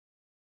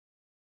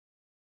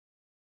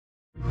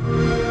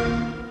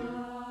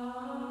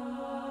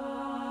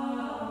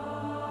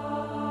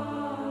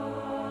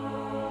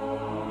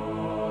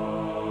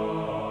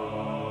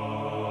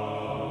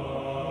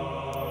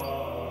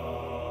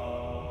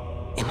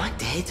Am I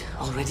dead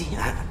already?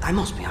 I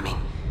must be, I mean,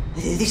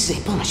 this is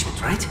a punishment,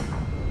 right?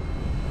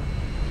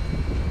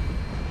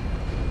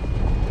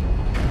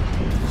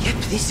 Yep,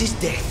 this is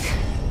death.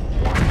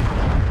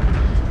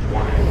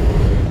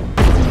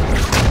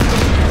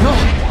 No!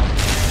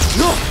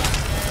 No!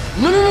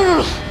 No, no, no, no,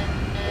 no!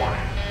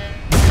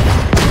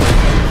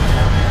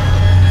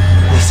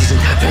 This isn't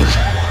happening.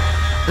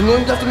 I'm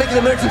going to have to make an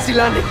emergency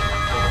landing.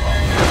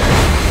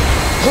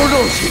 Hold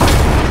on, Chief.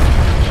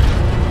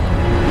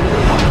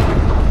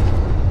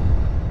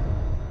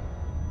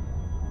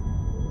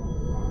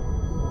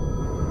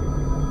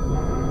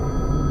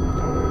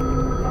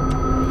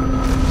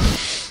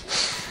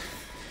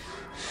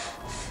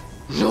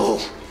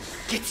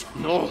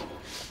 No,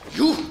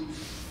 you!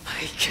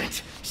 I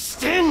can't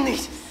stand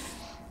this!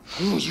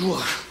 Who you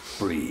are?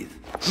 Breathe.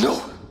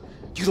 No!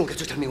 You don't get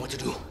to tell me what to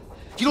do.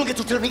 You don't get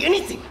to tell me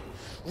anything.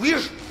 We're...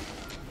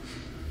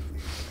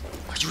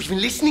 Are you even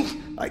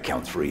listening? I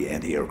count 3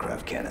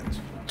 anti-aircraft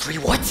cannons. 3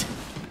 what?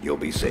 You'll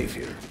be safe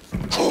here.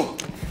 Oh,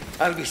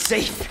 I'll be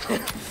safe.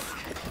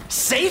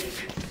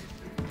 Safe?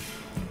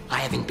 I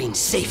haven't been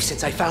safe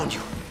since I found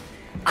you.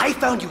 I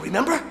found you,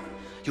 remember?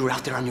 You were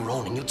out there on your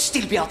own, and you'd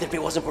still be out there if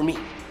it wasn't for me.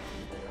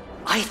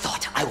 I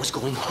thought I was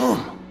going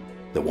home.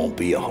 There won't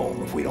be a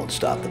home if we don't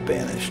stop the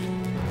Banished.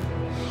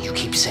 You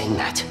keep saying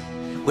that.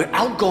 We're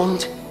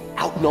outgunned,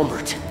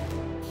 outnumbered.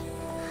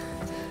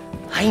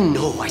 I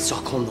know I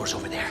saw condors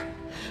over there.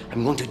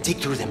 I'm going to dig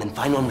through them and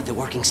find one with the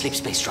working sleep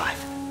space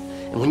drive.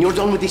 And when you're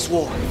done with this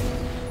war,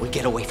 we'll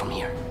get away from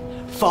here.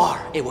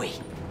 Far away.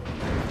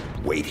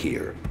 Wait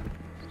here.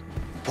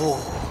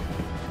 Oh,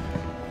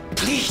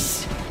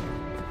 please.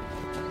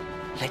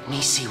 Let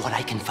me see what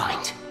I can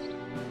find.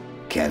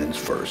 Cannons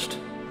first.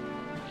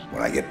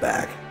 When I get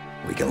back,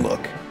 we can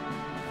look.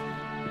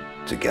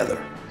 Together.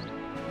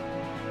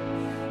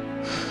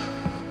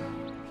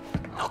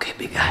 Okay,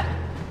 big guy.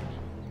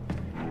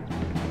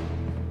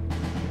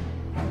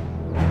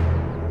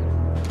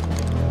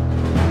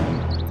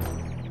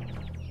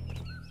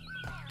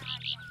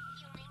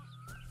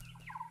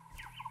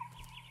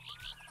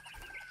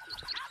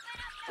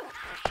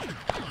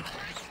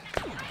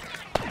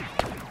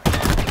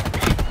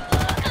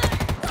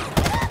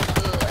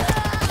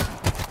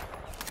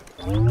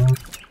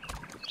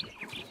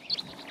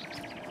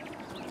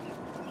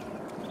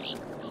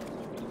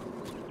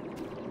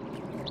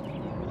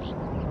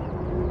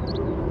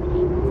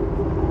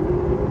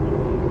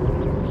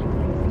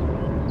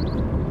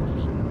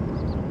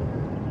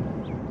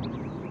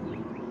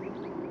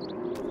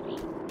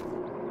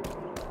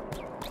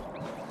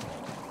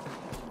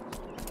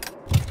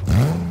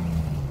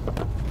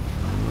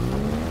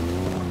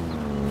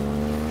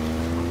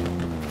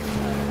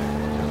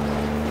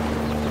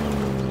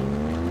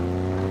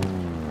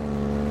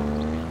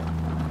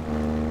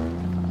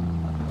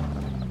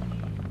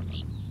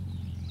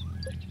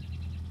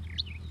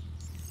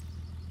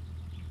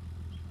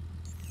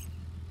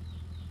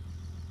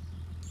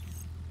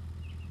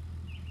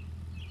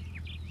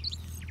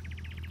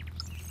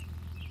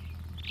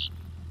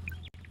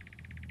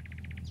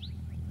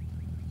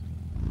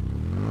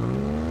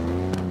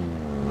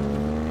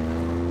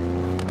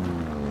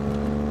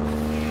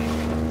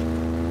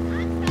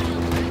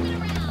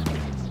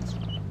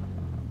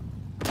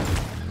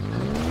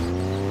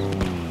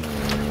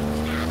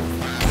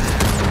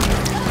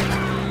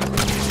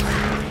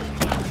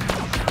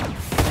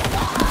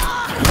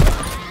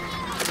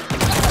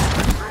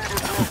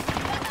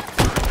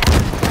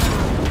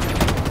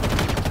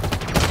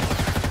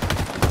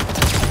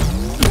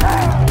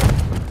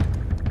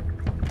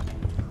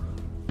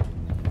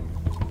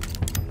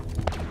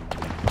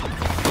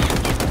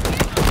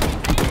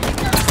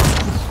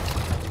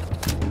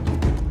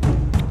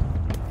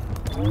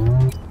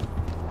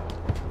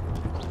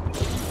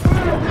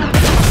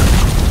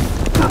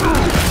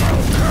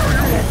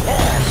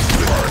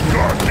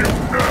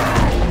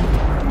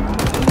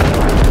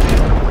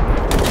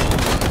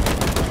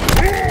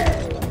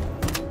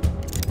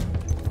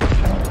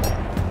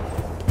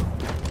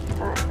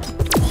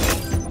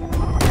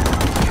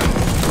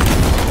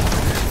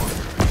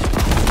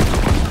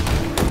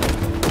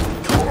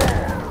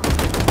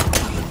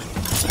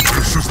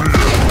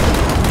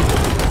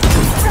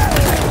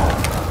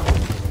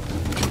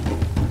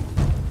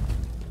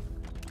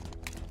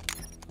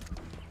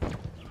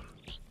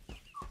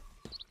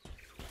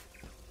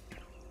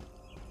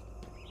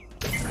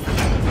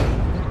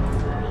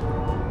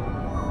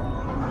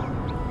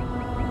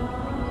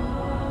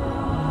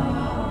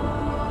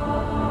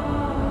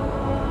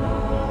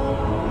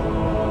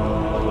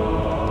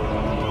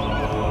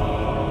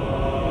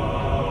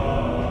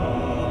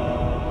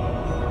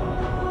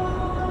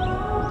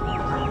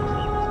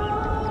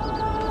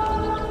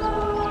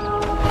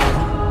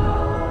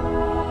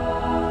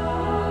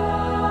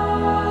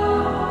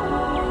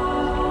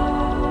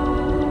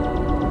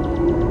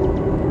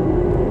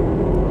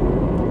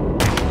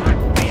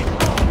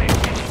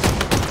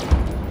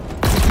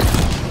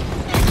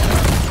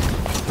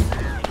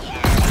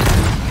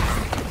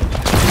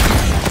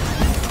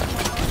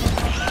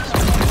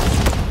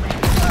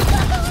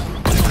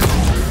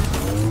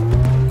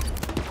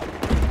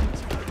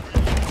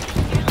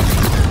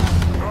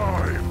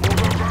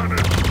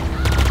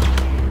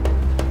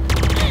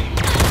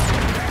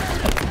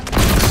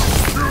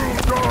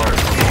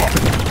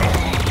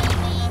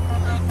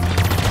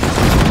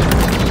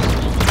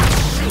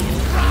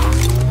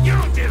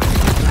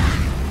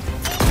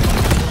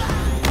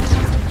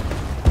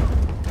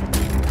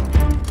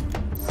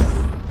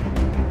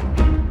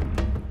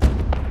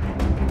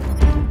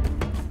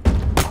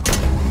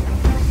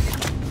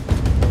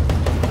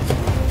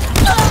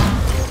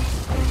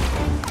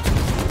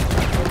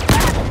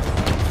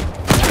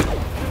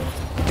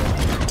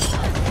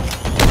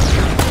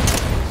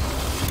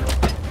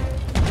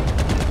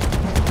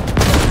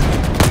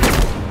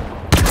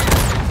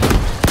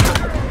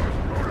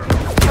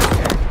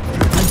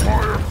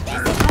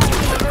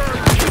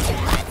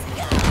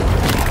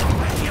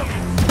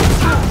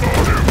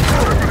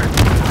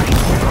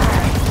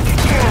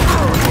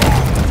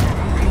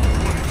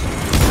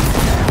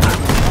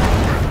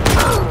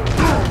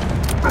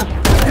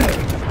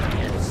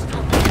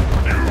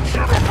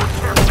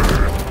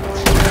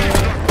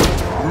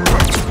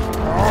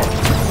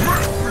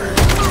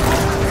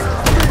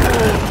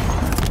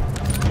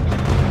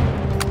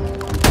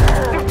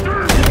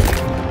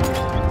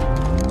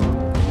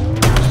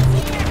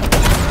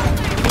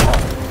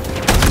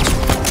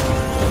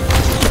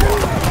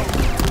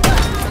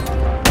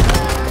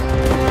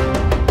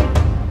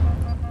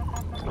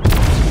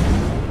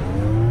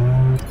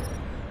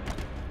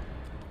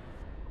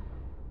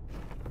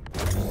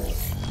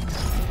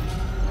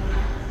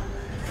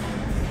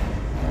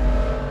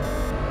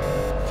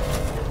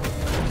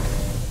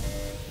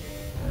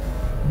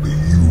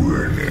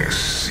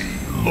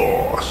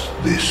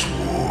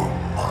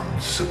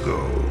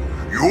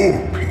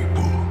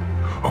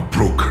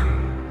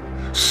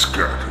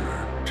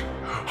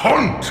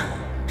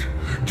 hunted,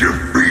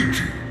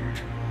 defeated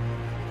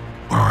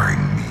by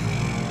me.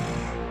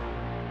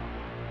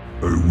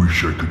 I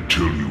wish I could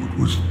tell you it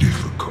was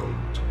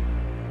difficult,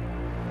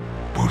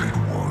 but it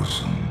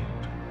wasn't.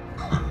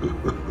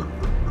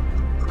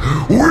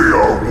 We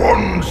are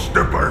one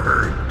step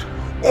ahead,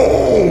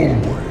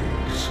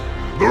 always.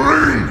 The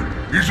ring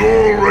is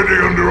already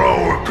under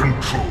our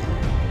control.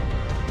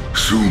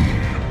 Soon,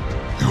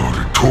 the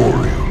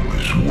auditorium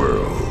as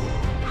well.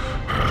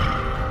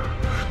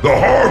 The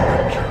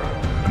Harbinger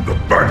and the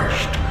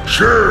Banished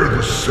share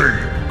the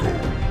same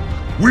goal.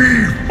 We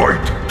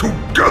fight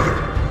together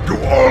to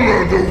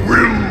honor the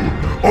will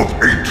of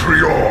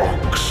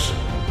Atriarchs.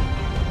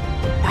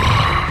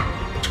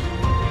 But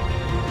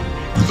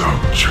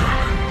without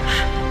challenge,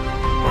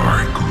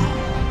 I grew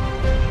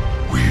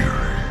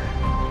weary,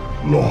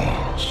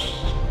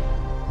 lost,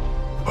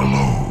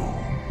 alone.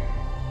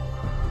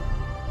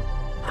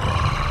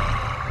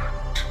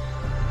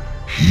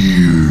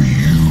 Here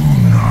you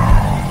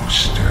now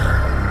stand.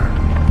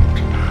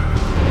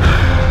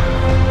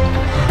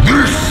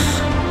 This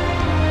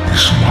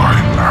is my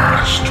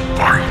last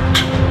fight.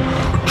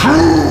 A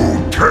true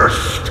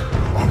test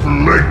of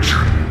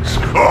legends.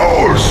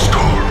 Our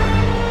story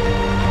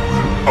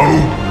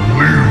will